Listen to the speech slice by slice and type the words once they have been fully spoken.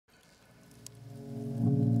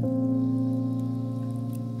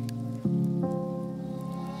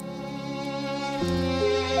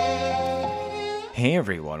Hey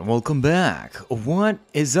everyone, welcome back. What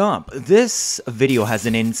is up? This video has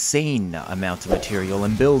an insane amount of material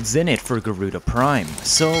and builds in it for Garuda Prime,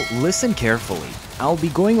 so listen carefully. I'll be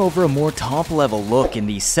going over a more top level look in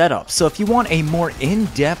these setups, so if you want a more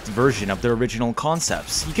in-depth version of the original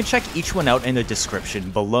concepts, you can check each one out in the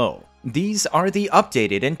description below. These are the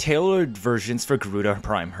updated and tailored versions for Garuda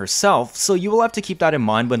Prime herself, so you will have to keep that in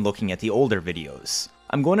mind when looking at the older videos.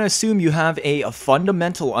 I'm going to assume you have a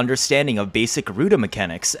fundamental understanding of basic Garuda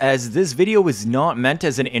mechanics, as this video is not meant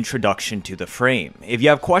as an introduction to the frame. If you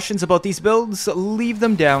have questions about these builds, leave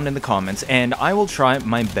them down in the comments and I will try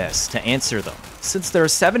my best to answer them. Since there are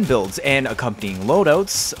 7 builds and accompanying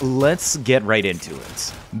loadouts, let's get right into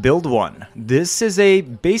it. Build 1. This is a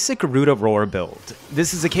basic Garuda Roar build.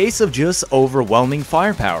 This is a case of just overwhelming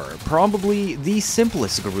firepower, probably the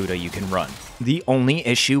simplest Garuda you can run. The only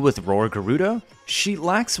issue with Roar Garuda? She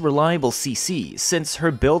lacks reliable CC, since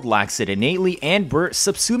her build lacks it innately and we're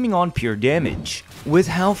subsuming on pure damage. With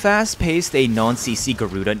how fast-paced a non-CC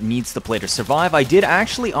Garuda needs to play to survive, I did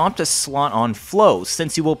actually opt to slot on Flow,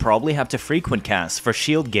 since you will probably have to frequent cast for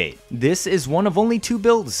Shield Gate. This is one of only 2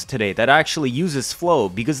 builds today that actually uses Flow,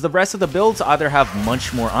 because the rest of the builds either have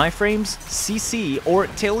much more iframes, CC, or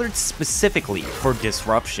tailored specifically for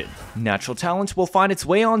disruption. Natural Talent will find its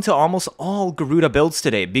way onto almost all Garuda builds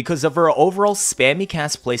today because of her overall spammy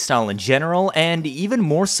cast playstyle in general, and even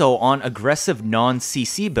more so on aggressive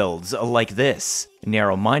non-CC builds like this.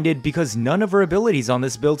 Narrow-minded because none of her abilities on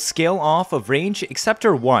this build scale off of range except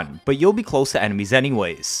her one, but you'll be close to enemies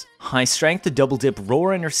anyways. High strength to double dip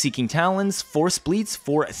Roar and her Seeking Talons force bleeds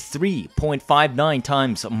for 3.59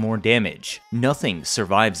 times more damage. Nothing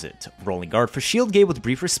survives it. Rolling guard for Shield Gate with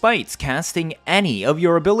brief respites. Casting any of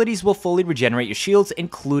your abilities will fully regenerate your shields,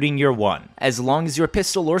 including your one. As long as your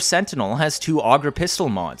pistol or sentinel has 2 Augur pistol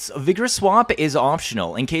mods. Vigorous swap is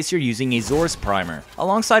optional in case you're using a Zor's primer,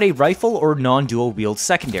 alongside a rifle or non-dual wield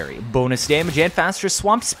secondary. Bonus damage and faster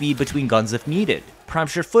swap speed between guns if needed. Prime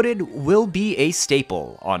Sure-Footed will be a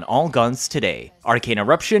staple on all guns today. Arcane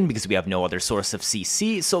Eruption because we have no other source of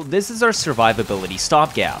CC, so this is our survivability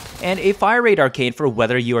stopgap. And a Fire Rate Arcane for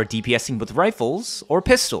whether you are DPSing with rifles or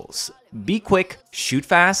pistols. Be quick, shoot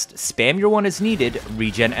fast, spam your one as needed,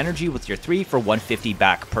 regen energy with your 3 for 150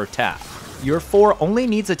 back per tap. Your 4 only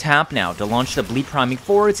needs a tap now to launch the bleed priming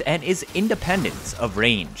forwards and is independent of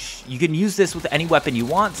range. You can use this with any weapon you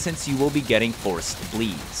want since you will be getting forced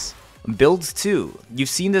bleeds. Build 2. You've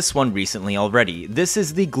seen this one recently already. This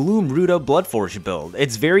is the Gloomruda Bloodforge build.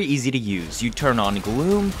 It's very easy to use. You turn on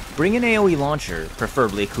Gloom, bring an AoE launcher,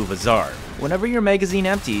 preferably a Kuvazar. Whenever your magazine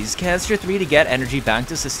empties, cast your 3 to get energy back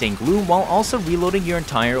to sustain Gloom while also reloading your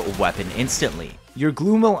entire weapon instantly. Your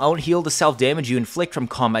Gloom will out-heal the self-damage you inflict from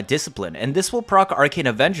Combat Discipline, and this will proc Arcane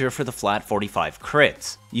Avenger for the flat 45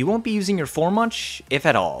 crit. You won't be using your 4 much, if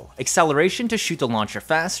at all. Acceleration to shoot the launcher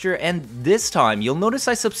faster, and this time you'll notice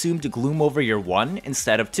I subsumed Gloom over your 1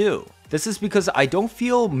 instead of 2. This is because I don't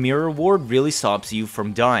feel Mirror Ward really stops you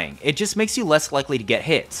from dying, it just makes you less likely to get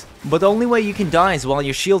hit. But the only way you can die is while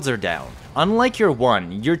your shields are down. Unlike your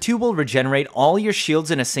 1, your 2 will regenerate all your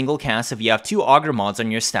shields in a single cast if you have 2 Augur mods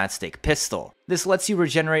on your stat stick pistol. This lets you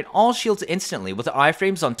regenerate all shields instantly with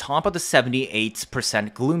iframes on top of the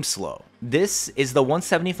 78% Gloom slow. This is the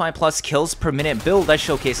 175 plus kills per minute build I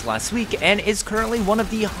showcased last week and is currently one of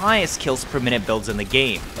the highest kills per minute builds in the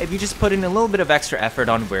game, if you just put in a little bit of extra effort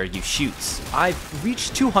on where you shoot. I've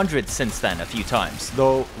reached 200 since then a few times,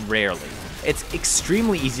 though rarely. It's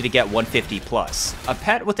extremely easy to get 150 plus. A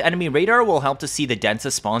pet with enemy radar will help to see the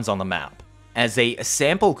densest spawns on the map. As a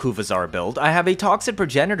sample Kuvazar build, I have a Toxic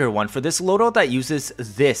Progenitor one for this loadout that uses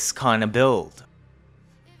this kind of build.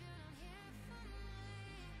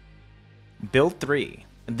 Build 3.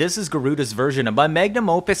 This is Garuda's version of my Magnum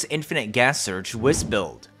Opus Infinite Gas Surge Wisp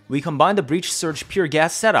build. We combine the Breach Surge Pure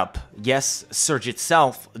Gas setup, yes, Surge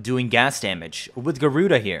itself, doing gas damage, with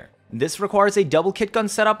Garuda here. This requires a double kit gun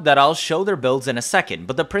setup that I'll show their builds in a second,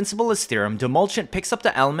 but the principle is theorem. Demulgent picks up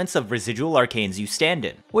the elements of residual arcanes you stand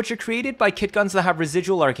in, which are created by kit guns that have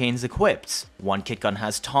residual arcanes equipped. One kit gun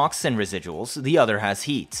has toxin residuals, the other has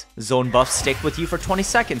heat. Zone buffs stick with you for 20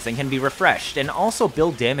 seconds and can be refreshed, and also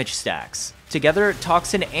build damage stacks. Together,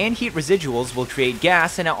 toxin and heat residuals will create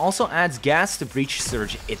gas, and it also adds gas to Breach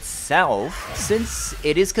Surge itself, since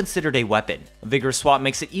it is considered a weapon. Vigor Swap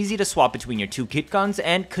makes it easy to swap between your 2 kit guns,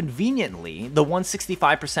 and conveniently, the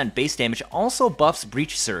 165% base damage also buffs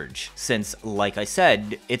Breach Surge, since, like I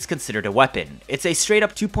said, it's considered a weapon. It's a straight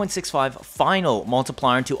up 2.65 final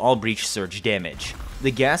multiplier to all Breach Surge damage. The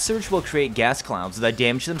gas surge will create gas clouds that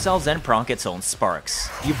damage themselves and proc its own sparks.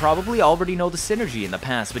 You probably already know the synergy in the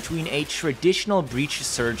past between a traditional Breach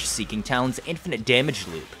Surge Seeking Talons infinite damage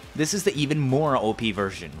loop. This is the even more OP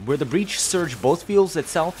version, where the Breach Surge both fuels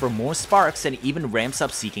itself for more sparks and even ramps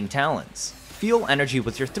up Seeking Talons. Fuel energy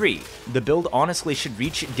with your 3. The build honestly should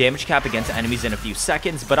reach damage cap against enemies in a few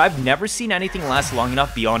seconds, but I've never seen anything last long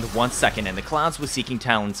enough beyond 1 second in the clouds with Seeking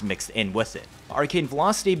Talons mixed in with it. Arcane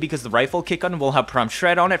Velocity because the rifle kick gun will have Prompt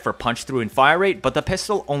Shred on it for punch through and fire rate, but the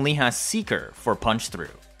pistol only has Seeker for punch through.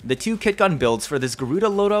 The 2 kit gun builds for this Garuda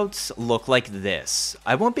loadouts look like this.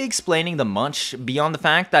 I won't be explaining them much beyond the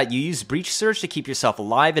fact that you use Breach Surge to keep yourself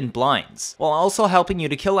alive in blinds, while also helping you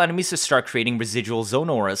to kill enemies to start creating residual zone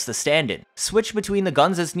auras to stand in. Switch between the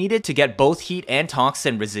guns as needed to get both heat and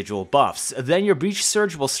toxin residual buffs, then your Breach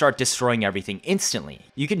Surge will start destroying everything instantly.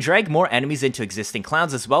 You can drag more enemies into existing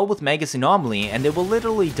clouds as well with Mega's Anomaly, and they will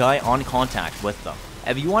literally die on contact with them.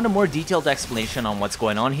 If you want a more detailed explanation on what's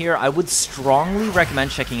going on here, I would strongly recommend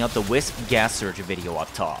checking out the Wisp Gas Surge video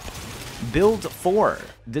up top. Build 4.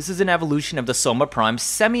 This is an evolution of the Soma Prime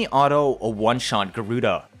semi-auto one-shot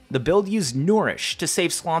Garuda. The build used Nourish to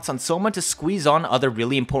save slots on Soma to squeeze on other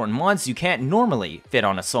really important mods you can't normally fit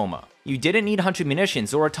on a Soma. You didn't need Hunter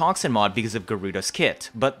Munitions or a Toxin mod because of Garuda's kit,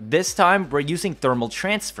 but this time we're using Thermal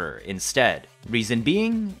Transfer instead. Reason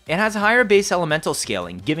being, it has higher base elemental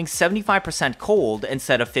scaling, giving 75% cold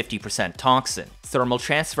instead of 50% toxin. Thermal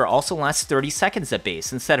Transfer also lasts 30 seconds at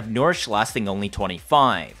base instead of Nourish lasting only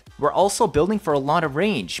 25. We're also building for a lot of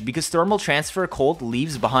range, because Thermal Transfer Cold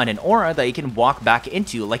leaves behind an aura that you can walk back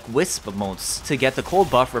into like Wisp modes to get the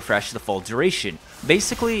cold buff refreshed the full duration.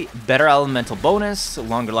 Basically, better elemental bonus,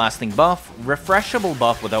 longer lasting buff, refreshable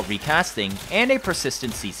buff without recasting, and a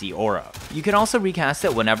persistent CC aura. You can also recast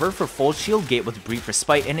it whenever for full shield gate with brief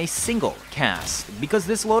respite in a single cast. Because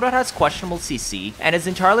this loadout has questionable CC and is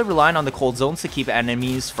entirely reliant on the cold zones to keep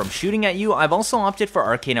enemies from shooting at you, I've also opted for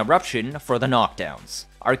Arcane Eruption for the knockdowns.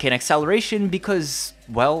 Arcane Acceleration because,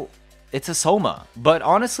 well, it's a Soma, but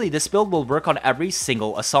honestly this build will work on every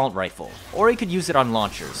single assault rifle, or you could use it on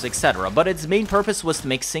launchers, etc, but its main purpose was to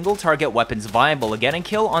make single target weapons viable again and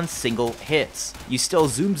kill on single hits. You still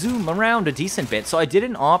zoom around a decent bit, so I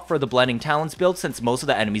didn't opt for the Blending Talons build since most of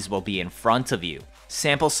the enemies will be in front of you.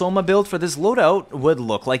 Sample Soma build for this loadout would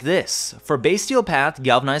look like this. For base steel path,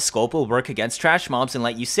 Galvanized Scope will work against trash mobs and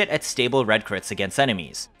let you sit at stable red crits against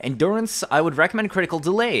enemies. Endurance, I would recommend Critical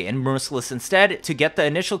Delay and Merciless instead to get the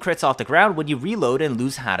initial crits off the ground when you reload and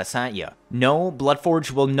lose Hades at ya. No,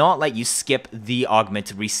 Bloodforge will not let you skip the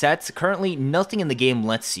augmented reset. Currently, nothing in the game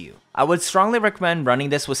lets you. I would strongly recommend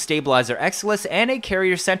running this with Stabilizer Excellus and a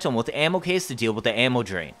Carrier Sentinel with ammo case to deal with the ammo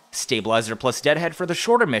drain. Stabilizer plus Deadhead for the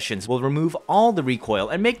shorter missions will remove all the recoil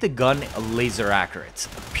and make the gun laser accurate.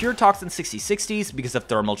 Pure Toxin 60/60s because of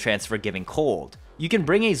Thermal Transfer giving cold. You can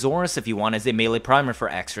bring a Zorus if you want as a melee primer for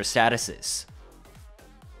extra statuses.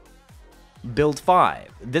 Build 5.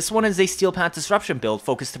 This one is a Steel Path Disruption build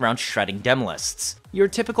focused around shredding dem lists. Your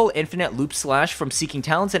typical infinite loop slash from Seeking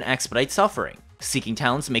Talons and Expedite Suffering. Seeking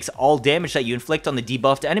Talons makes all damage that you inflict on the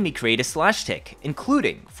debuffed enemy create a slash tick,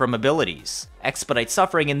 including from abilities. Expedite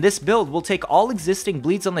Suffering in this build will take all existing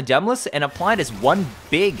bleeds on the dem list and apply it as one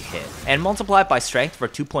big hit, and multiply it by strength for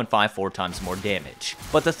 2.54 times more damage.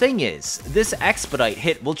 But the thing is, this Expedite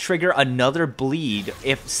hit will trigger another bleed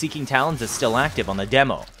if Seeking Talons is still active on the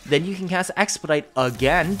demo. Then you can cast Expedite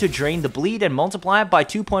again to drain the bleed and multiply it by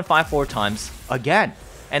 2.54 times again.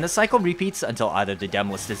 And the cycle repeats until either the dem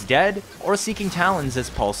list is dead or Seeking Talons is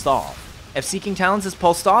pulsed off. If Seeking Talons is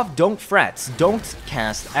pulsed off, don't fret, don't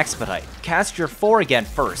cast Expedite. Cast your 4 again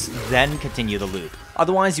first, then continue the loop.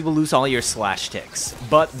 Otherwise you will lose all your slash ticks.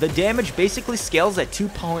 But the damage basically scales at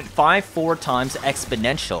 2.54 times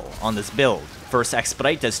exponential on this build. First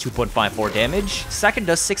Expedite does 2.54 damage, second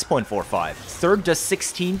does 6.45, third does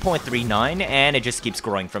 16.39, and it just keeps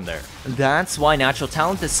growing from there. That's why Natural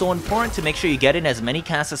Talent is so important to make sure you get in as many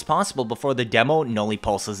casts as possible before the demo nully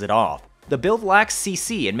pulses it off. The build lacks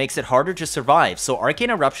CC and makes it harder to survive, so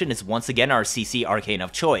Arcane Eruption is once again our CC arcane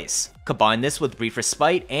of choice. Combine this with Brief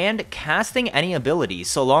Respite and casting any ability,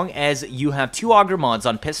 so long as you have 2 Augur mods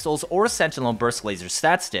on pistols or Sentinel Burst Laser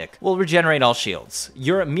stat stick, will regenerate all shields.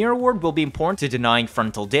 Your Mirror Ward will be important to denying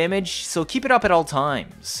frontal damage, so keep it up at all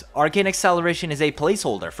times. Arcane Acceleration is a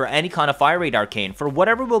placeholder for any kind of fire rate arcane for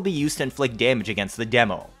whatever will be used to inflict damage against the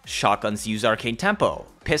demo. Shotguns use Arcane Tempo.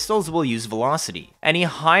 Pistols will use Velocity. Any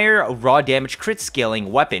higher raw damage crit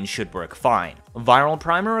scaling weapon should work fine. Viral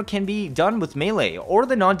Primer can be done with melee or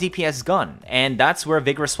the non-DPS gun, and that's where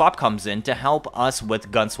Vigorous Swap comes in to help us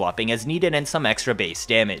with gun swapping as needed and some extra base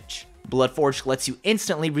damage. Bloodforge lets you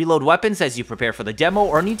instantly reload weapons as you prepare for the demo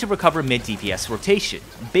or need to recover mid-DPS rotation.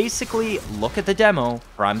 Basically, look at the demo,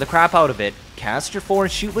 prime the crap out of it, cast your 4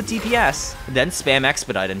 and shoot with DPS, then spam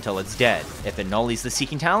Expedite until it's dead. If it nullies the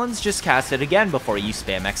Seeking Talons, just cast it again before you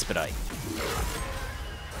spam Expedite.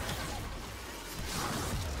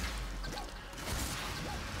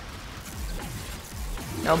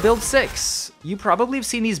 Now build 6. You probably have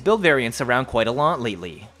seen these build variants around quite a lot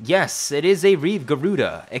lately. Yes, it is a Reave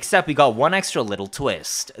Garuda, except we got one extra little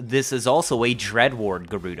twist. This is also a Dreadward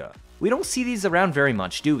Garuda. We don't see these around very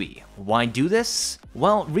much, do we? Why do this?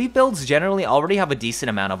 Well, Reave builds generally already have a decent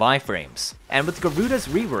amount of iframes, and with Garuda's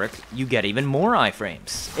rework, you get even more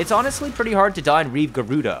iframes. It's honestly pretty hard to die in Reave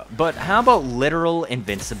Garuda, but how about literal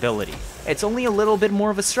invincibility? It's only a little bit more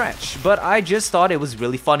of a stretch, but I just thought it was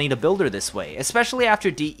really funny to build her this way, especially after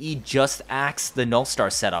DE just axed the Nullstar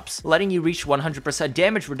setups, letting you reach 100%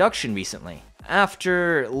 damage reduction recently.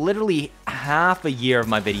 After literally half a year of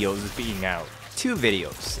my videos being out. 2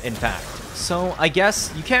 videos, in fact. So I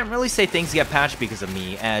guess you can't really say things get patched because of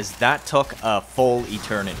me, as that took a full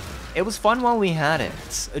eternity. It was fun while we had it.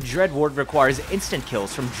 Dreadward requires instant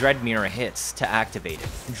kills from Dread Mirror hits to activate it.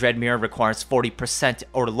 Dread Mirror requires 40%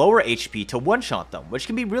 or lower HP to one-shot them, which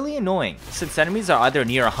can be really annoying, since enemies are either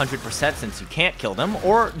near 100% since you can't kill them,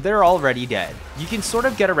 or they're already dead. You can sort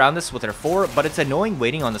of get around this with her 4, but it's annoying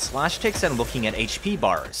waiting on the slash ticks and looking at HP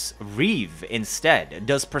bars. Reave, instead,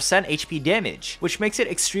 does percent HP damage, which makes it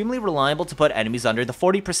extremely reliable to put enemies under the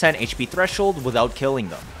 40% HP threshold without killing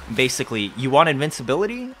them. Basically, you want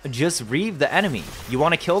invincibility? Just Reave the enemy. You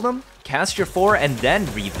want to kill them? Cast your 4 and then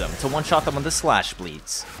Reave them to one-shot them when the slash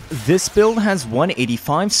bleeds. This build has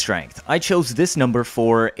 185 strength. I chose this number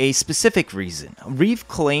for a specific reason. Reave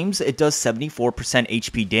claims it does 74%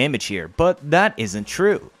 HP damage here, but that isn't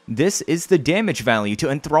true. This is the damage value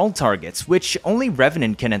to enthralled targets, which only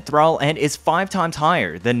Revenant can enthrall and is 5 times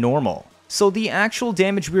higher than normal. So the actual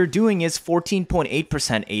damage we're doing is 14.8%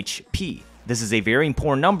 HP. This is a very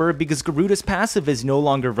important number because Garuda's passive is no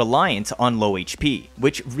longer reliant on low HP,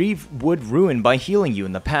 which Reave would ruin by healing you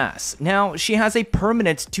in the past. Now, she has a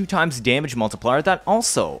permanent 2 times damage multiplier that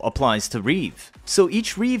also applies to Reave. So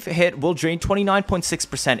each Reave hit will drain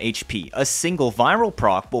 29.6% HP. A single viral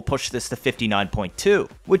proc will push this to 59.2,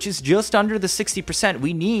 which is just under the 60%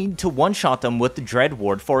 we need to one-shot them with the Dread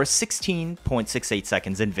Ward for a 16.68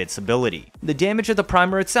 seconds invincibility. The damage of the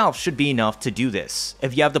primer itself should be enough to do this.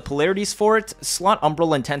 If you have the polarities for it, slot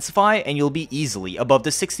Umbral Intensify and you'll be easily above the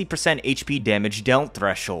 60% HP damage dealt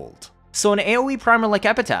threshold. So an AoE primer like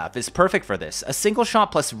Epitaph is perfect for this. A single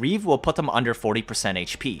shot plus Reave will put them under 40%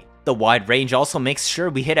 HP. The wide range also makes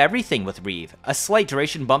sure we hit everything with Reave, a slight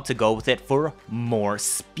duration bump to go with it for more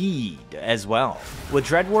speed as well. With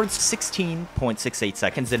Dreadward's 16.68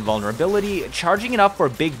 seconds invulnerability, charging it up for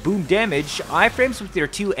big boom damage, iframes with your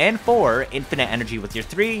 2 and 4, infinite energy with your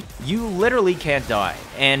 3, you literally can't die,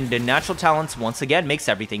 and Natural Talents once again makes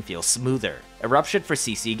everything feel smoother. Eruption for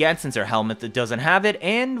CC again since our Helminth doesn't have it,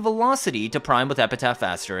 and Velocity to prime with Epitaph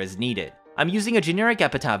faster as needed. I'm using a generic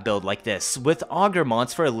Epitaph build like this, with Augur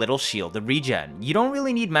mods for a little shield to regen. You don't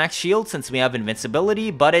really need max shield since we have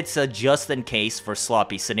invincibility, but it's a just-in-case for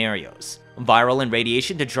sloppy scenarios. Viral and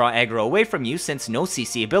Radiation to draw aggro away from you since no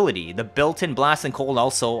CC ability. The built-in Blast and Cold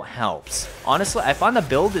also helps. Honestly, I find the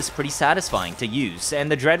build is pretty satisfying to use, and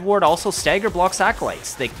the Dread Ward also stagger blocks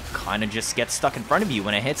Acolytes. They kinda just get stuck in front of you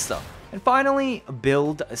when it hits them. And finally,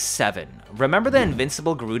 build 7. Remember the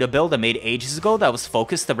Invincible Garuda build I made ages ago that was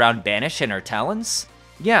focused around Banish and her Talons?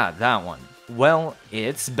 Yeah, that one. Well,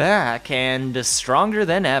 it's back, and stronger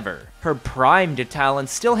than ever. Her primed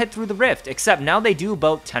Talons still hit through the rift, except now they do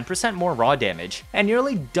about 10% more raw damage, and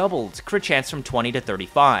nearly doubled crit chance from 20 to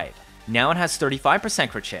 35. Now it has 35%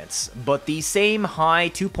 crit chance, but the same high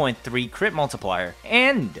 2.3 crit multiplier,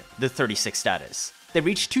 and the 36 status. They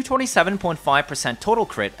reach 227.5% total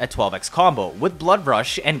crit at 12x combo with Blood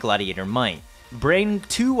Rush and Gladiator Might. Bring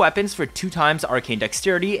 2 weapons for 2 times Arcane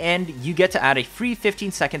Dexterity, and you get to add a free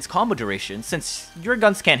 15 seconds combo duration since your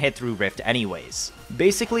guns can't hit through Rift anyways.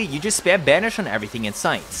 Basically, you just spam Banish on everything in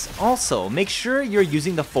sight. Also, make sure you're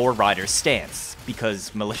using the 4 Rider stance,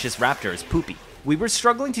 because Malicious Raptor is poopy. We were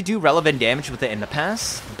struggling to do relevant damage with it in the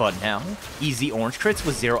past, but now, easy orange crits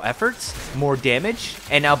with 0 efforts, more damage,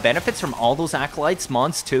 and now benefits from all those Acolytes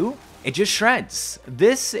mons too? It just shreds.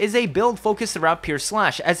 This is a build focused around pure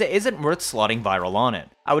slash, as it isn't worth slotting viral on it.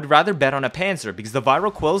 I would rather bet on a Panzer because the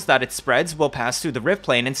viral quills that it spreads will pass through the rift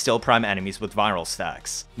plane and still prime enemies with viral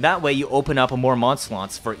stacks. That way you open up more mod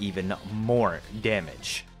slots for even more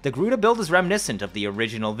damage. The Garuda build is reminiscent of the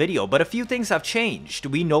original video, but a few things have changed.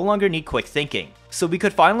 We no longer need quick thinking, so we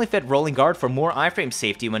could finally fit rolling guard for more iframe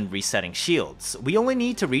safety when resetting shields. We only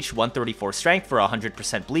need to reach 134 strength for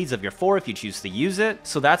 100% bleeds of your 4 if you choose to use it,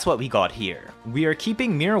 so that's what we got here. We are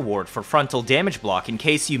keeping Mirror Ward for frontal damage block in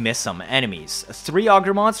case you miss some enemies, 3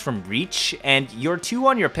 Augur mods from Reach, and your 2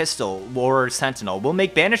 on your pistol or Sentinel will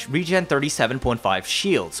make Banish regen 37.5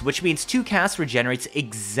 shields, which means 2 casts regenerates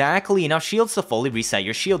exactly enough shields to fully reset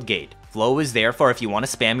your shield gate. Flow is there for if you want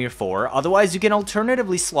to spam your 4, otherwise you can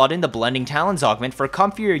alternatively slot in the Blending Talons augment for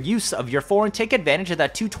comfier use of your 4 and take advantage of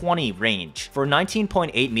that 220 range for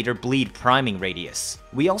 19.8 meter bleed priming radius.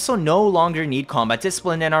 We also no longer need Combat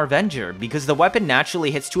Discipline in our Avenger because the weapon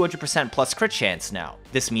naturally hits 200% plus crit chance now.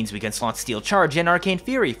 This means we can slot Steel Charge and Arcane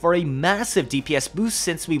Fury for a massive DPS boost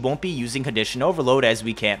since we won't be using Condition Overload as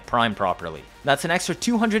we can't prime properly. That's an extra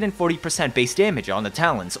 240% base damage on the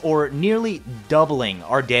Talons, or nearly doubling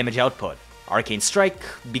our damage output. Arcane Strike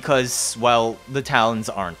because, well, the Talons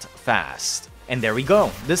aren't fast. And there we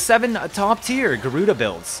go, the 7 top tier Garuda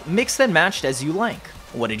builds, mixed and matched as you like.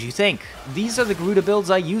 What did you think? These are the Garuda builds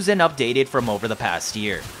I use and updated from over the past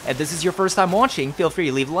year. If this is your first time watching, feel free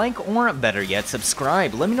to leave a like or better yet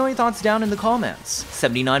subscribe. Let me know your thoughts down in the comments.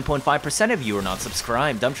 79.5% of you are not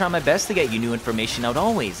subscribed. I'm trying my best to get you new information out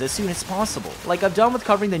always, as soon as possible. Like I've done with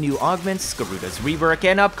covering the new augments, Garuda's rework,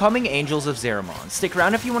 and upcoming Angels of Zeramon. Stick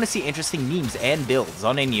around if you want to see interesting memes and builds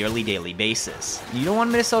on a nearly daily basis. You don't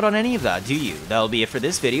want to miss out on any of that, do you? That'll be it for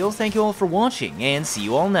this video. Thank you all for watching, and see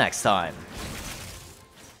you all next time.